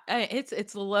 Yeah,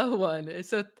 it's a low one.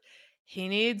 So he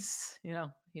needs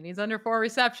under 4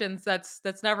 receptions. That's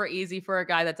never easy for a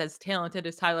guy that's as talented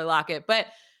as Tyler Lockett. But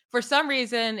for some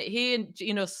reason, he and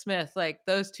Geno Smith, like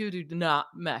those two, do not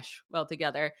mesh well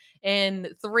together. In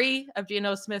 3 of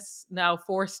Geno Smith's now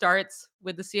 4 starts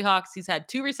with the Seahawks, he's had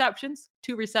 2 receptions,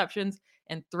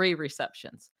 and 3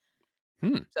 receptions.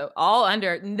 Hmm. So all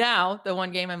under. Now, the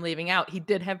one game I'm leaving out, he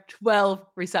did have 12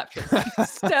 receptions. Like,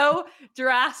 so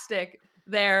drastic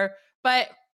there. But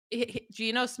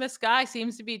Geno Smith's guy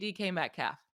seems to be DK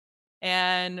Metcalf.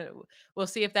 And we'll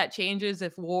see if that changes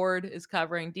if Ward is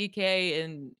covering DK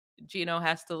and Geno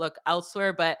has to look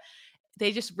elsewhere. But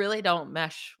they just really don't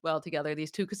mesh well together,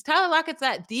 these two. Because Tyler Lockett's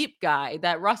that deep guy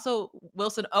that Russell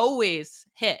Wilson always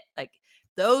hit. Like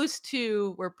those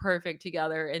two were perfect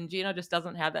together, and Geno just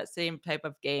doesn't have that same type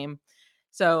of game.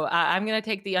 So I'm gonna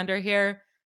take the under here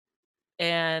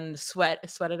and sweat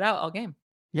it out all game.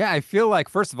 Yeah, I feel like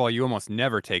first of all, you almost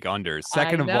never take unders. I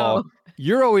Second of all, know.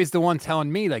 you're always the one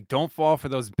telling me like don't fall for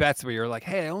those bets where you're like,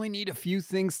 hey, I only need a few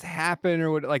things to happen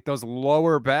or what like those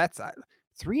lower bets.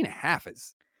 3.5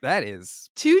 is. That is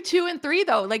 2, 2, and 3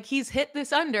 though. Like he's hit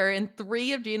this under in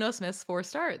 3 of Geno Smith's 4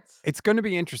 starts. it's gonna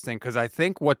be interesting because I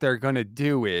think what they're gonna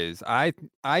do is I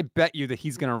bet you that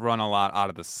he's gonna run a lot out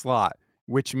of the slot,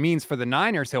 which means for the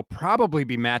Niners, he'll probably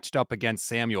be matched up against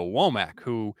Samuel Womack,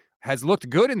 who has looked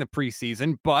good in the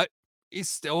preseason, but is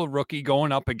still a rookie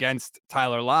going up against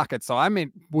Tyler Lockett. So I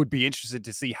mean, would be interested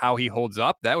to see how he holds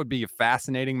up. That would be a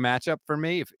fascinating matchup for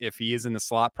me if he is in the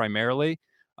slot primarily.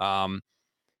 Um,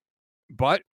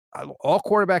 but all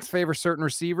quarterbacks favor certain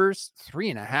receivers.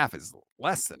 3.5 is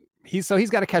less than he's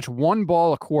got to catch one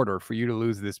ball a quarter for you to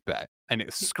lose this bet. And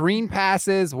it's screen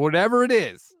passes, whatever it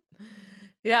is.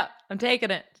 Yeah, I'm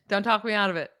taking it. Don't talk me out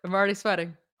of it. I'm already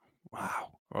sweating.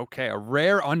 Wow. Okay, a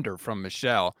rare under from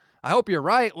Michelle. I hope you're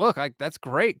right. Look, that's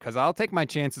great because I'll take my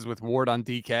chances with Ward on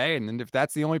DK, and then if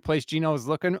that's the only place Gino is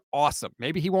looking, awesome.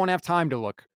 Maybe he won't have time to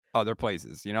look other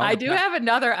places. You know, I the do have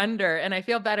another under, and I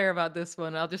feel better about this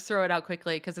one. I'll just throw it out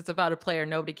quickly because it's about a player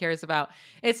nobody cares about.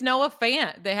 It's Noah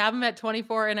Fant. They have him at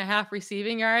 24.5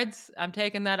 receiving yards. I'm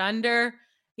taking that under.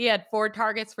 He had 4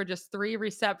 targets for just 3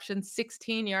 receptions,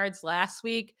 16 yards last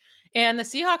week. And the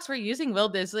Seahawks were using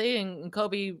Will Disley and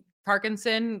Kobe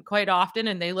Parkinson quite often,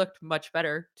 and they looked much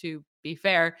better, to be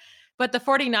fair. But the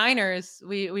 49ers,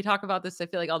 we talk about this, I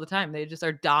feel like all the time. They just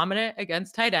are dominant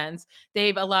against tight ends.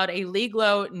 They've allowed a league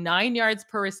low 9 yards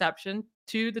per reception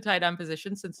to the tight end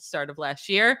position since the start of last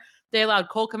year. They allowed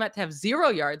Cole Kmet to have 0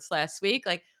 yards last week.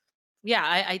 Like, yeah,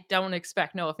 I don't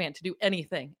expect Noah Fant to do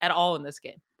anything at all in this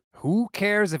game. Who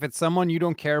cares if it's someone you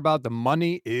don't care about? The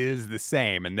money is the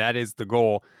same, and that is the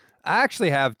goal. I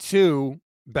actually have two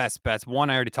best bets. One,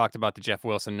 I already talked about the Jeff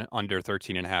Wilson under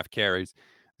 13.5 carries.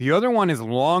 The other one is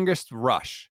longest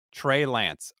rush, Trey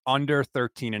Lance, under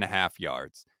 13.5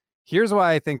 yards. Here's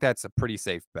why I think that's a pretty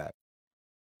safe bet.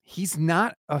 He's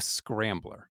not a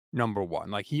scrambler, number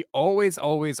one. Like he always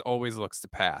looks to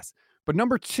pass. But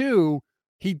number two,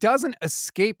 he doesn't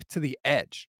escape to the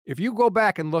edge. If you go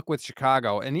back and look with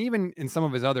Chicago and even in some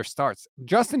of his other starts,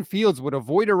 Justin Fields would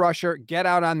avoid a rusher, get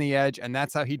out on the edge, and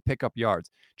that's how he'd pick up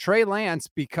yards. Trey Lance,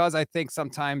 because I think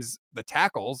sometimes the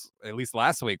tackles, at least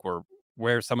last week, were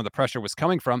where some of the pressure was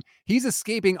coming from, he's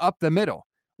escaping up the middle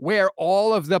where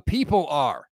all of the people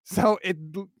are. So it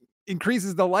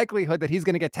increases the likelihood that he's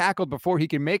going to get tackled before he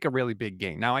can make a really big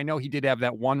gain. Now, I know he did have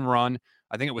that one run.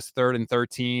 I think it was 3rd and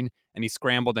 13, and he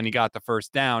scrambled and he got the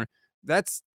first down.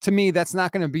 That's to me, that's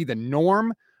not going to be the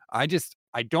norm. I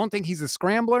don't think he's a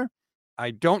scrambler.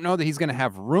 I don't know that he's going to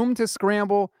have room to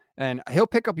scramble, and he'll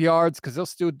pick up yards because he'll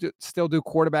still do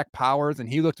quarterback powers, and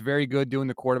he looked very good doing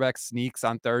the quarterback sneaks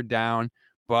on 3rd down.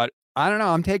 But I don't know.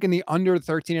 I'm taking the under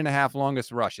 13.5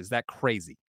 longest rush. Is that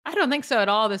crazy? I don't think so at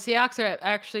all. The Seahawks are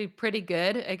actually pretty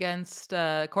good against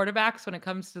quarterbacks when it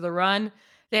comes to the run.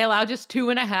 They allow just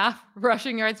 2.5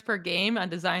 rushing yards per game on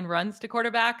design runs to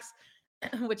quarterbacks,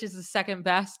 which is the second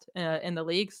best in the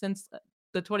league since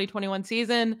the 2021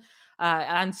 season.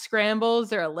 On scrambles,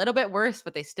 they're a little bit worse,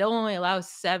 but they still only allow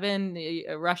 7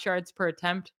 rush yards per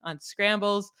attempt on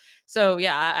scrambles. So,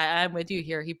 yeah, I'm with you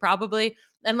here. He probably,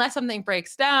 unless something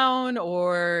breaks down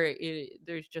or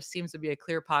there just seems to be a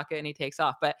clear pocket and he takes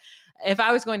off. But if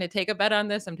I was going to take a bet on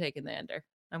this, I'm taking the under.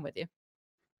 I'm with you.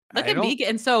 Look I at me don't.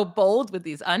 getting so bold with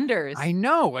these I unders.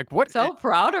 know. Like what? So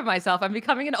proud of myself. I'm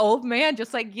becoming an old man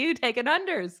just like you taking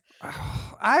unders.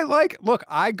 I like, look,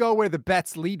 I go where the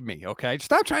bets lead me. Okay.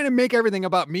 Stop trying to make everything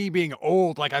about me being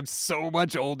old. Like I'm so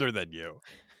much older than you.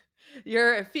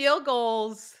 Your field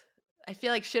goals, I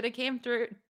feel like shoulda came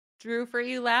through for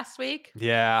you last week.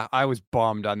 Yeah. I was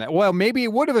bummed on that. Well, maybe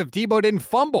it would have if Debo didn't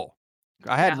fumble.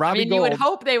 I had Yeah, I Robbie mean, you would Gold.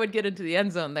 hope they would get into the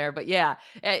end zone there, but yeah,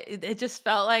 it just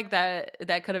felt like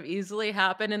that could have easily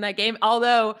happened in that game.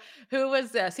 Although, who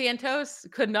was Santos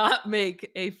could not make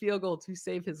a field goal to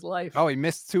save his Oh, life. he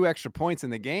missed 2 extra points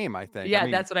in the game, I think. I Yeah,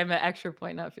 mean, that's what I meant. Extra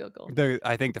point, not field goal.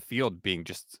 I think the field being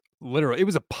just literal, it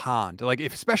was a pond. Like,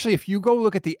 especially if you go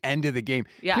look at the end of the game,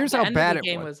 Yeah, here's the how end of bad the it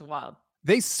game was. was wild.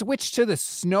 They switched to the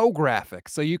snow graphic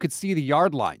so you could see the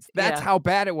yard lines. That's Yeah. how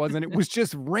bad it was, and it was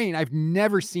just rain. I've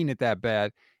never seen it that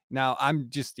bad. Now,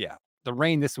 yeah, the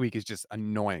rain this week is just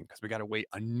annoying because we gotta wait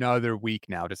another week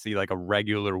now to see, like, a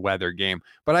regular weather game,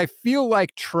 but I feel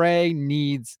like Trey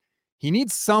needs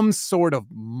some sort of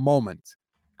moment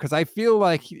because I feel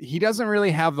like he doesn't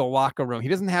really have the locker room. He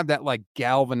doesn't have that, like,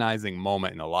 galvanizing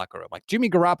moment in the locker room. Like,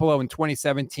 Jimmy Garoppolo in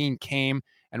 2017 came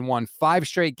and won 5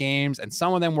 straight games, and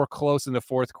some of them were close in the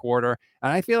fourth quarter.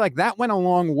 And I feel like that went a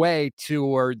long way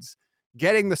towards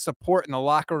getting the support in the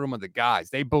locker room of the guys.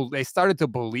 They started to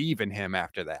believe in him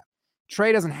after that.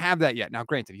 Trey doesn't have that yet. Now,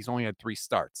 granted, he's only had 3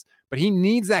 starts, but he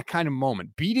needs that kind of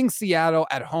moment. Beating Seattle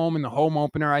at home in the home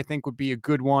opener, I think, would be a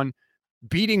good one.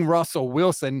 beating Russell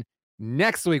Wilson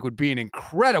next week would be an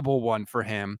incredible one for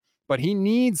him, but he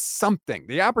needs something.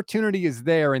 The opportunity is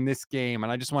there in this game,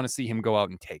 and I just want to see him go out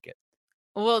and take it.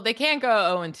 Well, they can't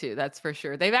go 0-2, that's for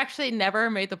sure. They've actually never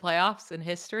made the playoffs in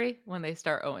history when they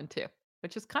start 0-2,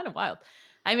 which is kind of wild.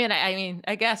 I mean,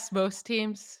 I guess most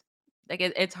teams like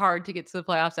it's hard to get to the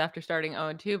playoffs after starting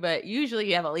 0-2, but usually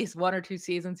you have at least 1 or 2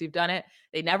 seasons you've done it.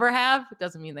 They never have. It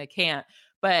doesn't mean they can't.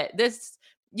 But this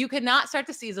you could not start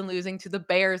the season losing to the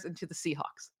Bears and to the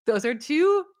Seahawks. Those are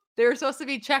two they're supposed to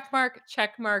be check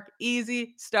mark,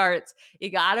 easy starts. You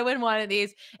got to win one of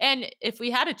these. And if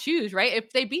we had to choose, right?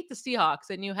 If they beat the Seahawks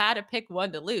and you had to pick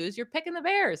one to lose, you're picking the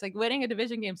Bears. Like winning a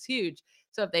division game's huge.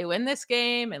 So if they win this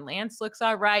game and Lance looks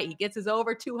all right, he gets his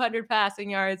over 200 passing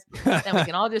yards, then we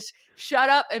can all just shut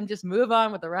up and just move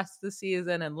on with the rest of the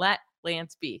season and let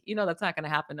Lance be. You know that's not going to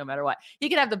happen no matter what. He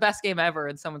could have the best game ever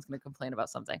and someone's going to complain about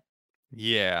something.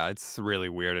 Yeah, it's really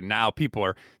weird. And now people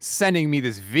are sending me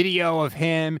this video of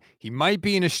him. He might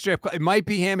be in a strip club. It might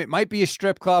be him. It might be a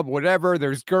strip club, whatever.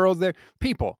 There's girls there.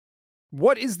 People,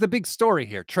 what is the big story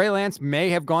here? Trey Lance may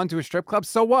have gone to a strip club.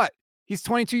 So what? He's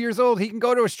 22 years old. He can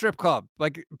go to a strip club.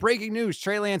 Like breaking news,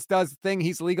 Trey Lance does the thing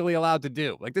he's legally allowed to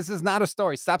do. Like this is not a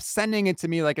story. Stop sending it to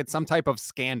me like it's some type of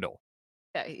scandal.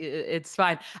 Yeah, it's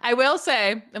fine. I will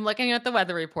say, I'm looking at the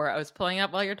weather report. I was pulling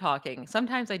up while you're talking.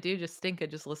 Sometimes I do just stink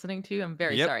at just listening to you. I'm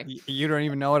very Yep. sorry. You don't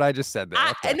even know what I just said there.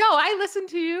 Okay. No, I listened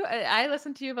to you. I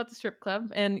listened to you about the strip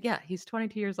club, and yeah, he's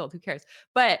 22 years old. Who cares?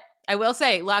 But I will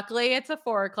say, luckily, it's a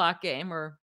 4 o'clock game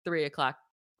or 3 o'clock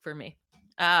for me.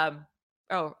 Um,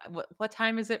 what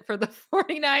time is it for the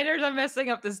 49ers? I'm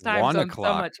messing up this time One zone so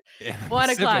o'clock much. in One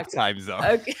Pacific o'clock. time zone.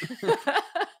 Okay.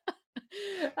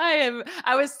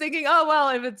 I was thinking, oh well,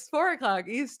 if it's 4 o'clock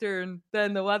Eastern,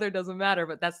 then the weather doesn't matter,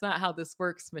 but that's not how this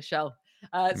works, Michelle.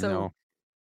 So No.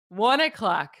 1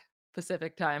 o'clock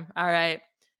Pacific time. All right.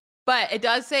 But it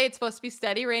does say it's supposed to be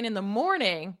steady rain in the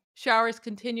morning, showers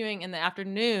continuing in the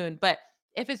afternoon. But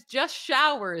if it's just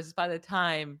showers by the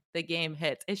time the game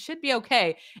hits, it should be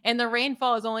okay. And the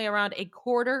rainfall is only around a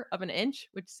quarter of an inch,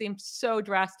 which seems so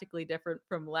drastically different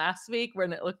from last week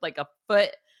when it looked like a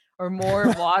foot or more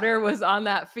of water was on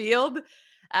that field.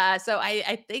 So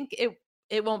I think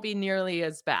it won't be nearly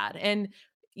as bad. And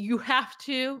you have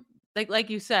to like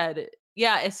you said,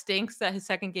 yeah, it stinks that his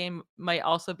second game might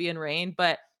also be in rain,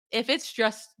 but if it's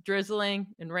just drizzling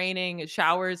and raining and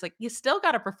showers, like you still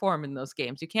got to perform in those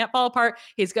games. You can't fall apart.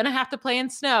 He's going to have to play in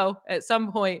snow at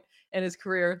some point in his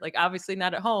career, like obviously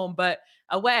not at home, but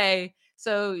away.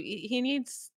 So he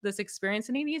needs this experience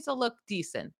and he needs to look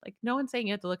decent. Like no one's saying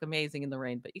you have to look amazing in the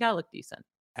rain, but you got to look decent.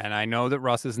 And I know that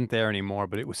Russ isn't there anymore,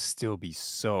 but it would still be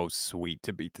so sweet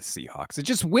to beat the Seahawks. It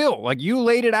just will. Like you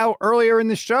laid it out earlier in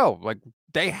the show. Like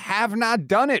they have not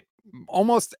done it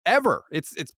almost ever.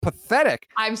 It's pathetic.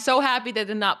 I'm so happy they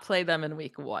did not play them in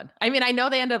week 1. I mean, I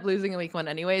know they end up losing in week 1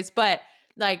 anyways, but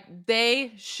like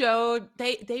they showed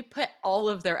they put all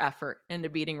of their effort into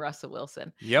beating Russell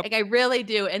Wilson. Yep. Like I really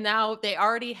do. And now they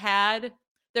already had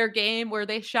their game where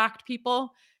they shocked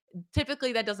people.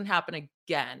 Typically that doesn't happen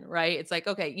again, right? It's like,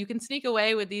 okay, you can sneak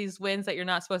away with these wins that you're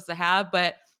not supposed to have,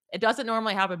 but it doesn't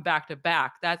normally happen back to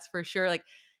back. That's for sure. Like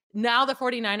now the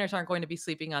 49ers aren't going to be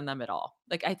sleeping on them at all.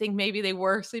 Like I think maybe they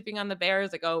were sleeping on the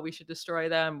Bears, like, oh, we should destroy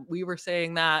them. We were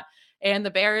saying that. And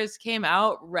the Bears came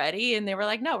out ready and they were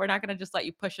like, no, we're not going to just let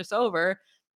you push us over.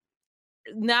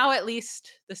 Now at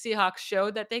least the Seahawks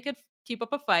showed that they could keep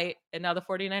up a fight. And now the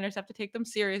 49ers have to take them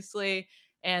seriously.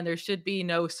 And there should be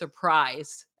no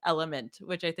surprise element,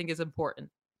 which I think is important.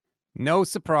 No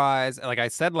surprise. Like I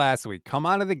said last week, come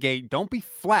out of the gate. Don't be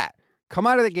flat. Come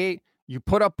out of the gate. You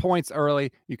put up points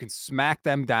early. You can smack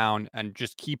them down and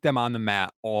just keep them on the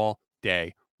mat all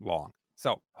day long.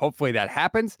 So hopefully that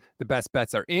happens. The best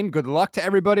bets are in. Good luck to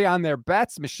everybody on their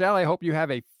bets. Michelle, I hope you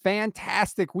have a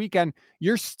fantastic weekend.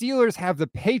 Your Steelers have the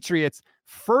Patriots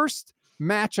first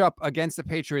matchup against the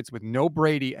Patriots with no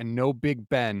Brady and no Big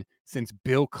Ben since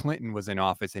Bill Clinton was in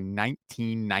office in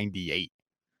 1998.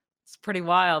 It's pretty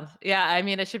wild. Yeah, I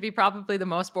mean, it should be probably the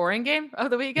most boring game of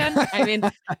the weekend. I mean,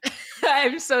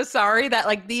 I'm so sorry that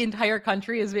like the entire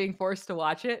country is being forced to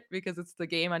watch it because it's the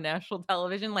game on national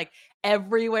television, like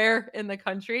everywhere in the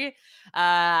country.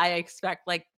 I expect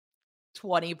like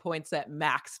 20 points at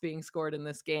max being scored in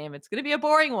this game. It's going to be a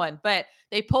boring one, but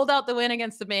they pulled out the win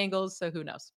against the Bengals, so who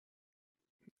knows?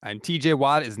 And TJ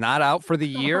Watt is not out for the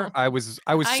year. I was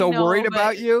I so worried know, but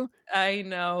about you. I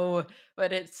know,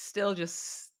 but it's still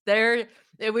just there.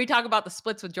 We talk about the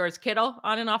splits with George Kittle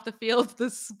on and off the field. The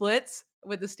splits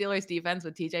with the Steelers defense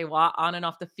with TJ Watt on and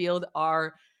off the field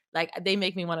are like they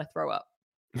make me want to throw up.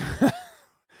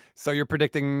 So you're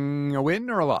predicting a win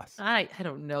or a loss? I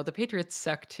don't know. The Patriots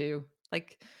suck too.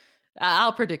 Like,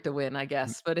 I'll predict a win, I M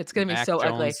guess, but it's gonna be Mac so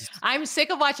ugly. Jones. I'm sick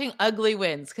of watching ugly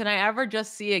wins. Can I ever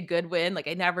just see a good win? Like,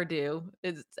 I never do.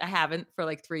 I haven't for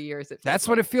like 3 years, it feels That's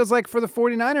what like. it feels like for the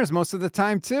 49ers most of the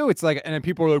time too. It's like, and then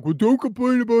people are like, "Well, don't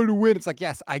complain about a win." It's like,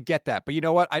 yes, I get that. But you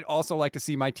know what? I'd also like to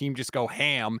see my team just go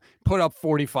ham, put up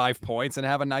 45 points, and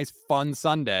have a nice fun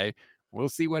Sunday. We'll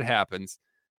see what happens.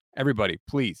 Everybody,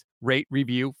 please rate,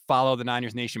 review, follow the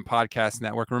Niners Nation Podcast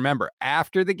Network. Remember,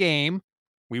 after the game,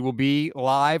 we will be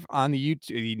live on the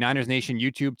Niners Nation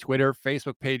YouTube, Twitter,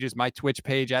 Facebook pages, my Twitch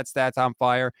page at Stats on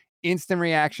Fire, Instant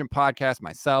Reaction Podcast,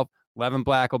 myself, Levin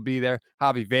Black will be there.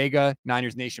 Javi Vega,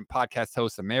 Niners Nation Podcast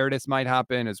host emeritus, might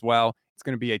hop in as well. It's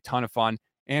going to be a ton of fun.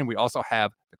 And we also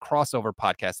have the crossover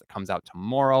podcast that comes out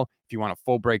tomorrow. If you want a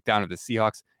full breakdown of the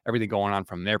Seahawks, everything going on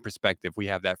from their perspective, we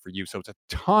have that for you. So it's a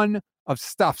ton of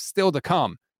stuff still to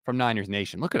come from Niners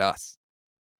Nation. Look at us.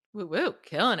 Woo woo,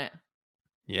 killing it.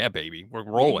 Yeah, baby. We're Way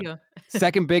to rolling. go.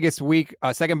 Second biggest week,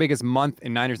 second biggest month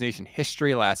in Niners Nation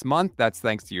history last month. That's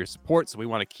thanks to your support. So we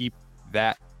want to keep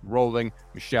that rolling.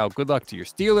 Michelle, good luck to your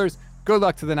Steelers. Good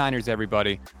luck to the Niners,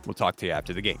 everybody. We'll talk to you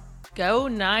after the game. Go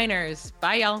Niners.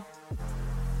 Bye, y'all.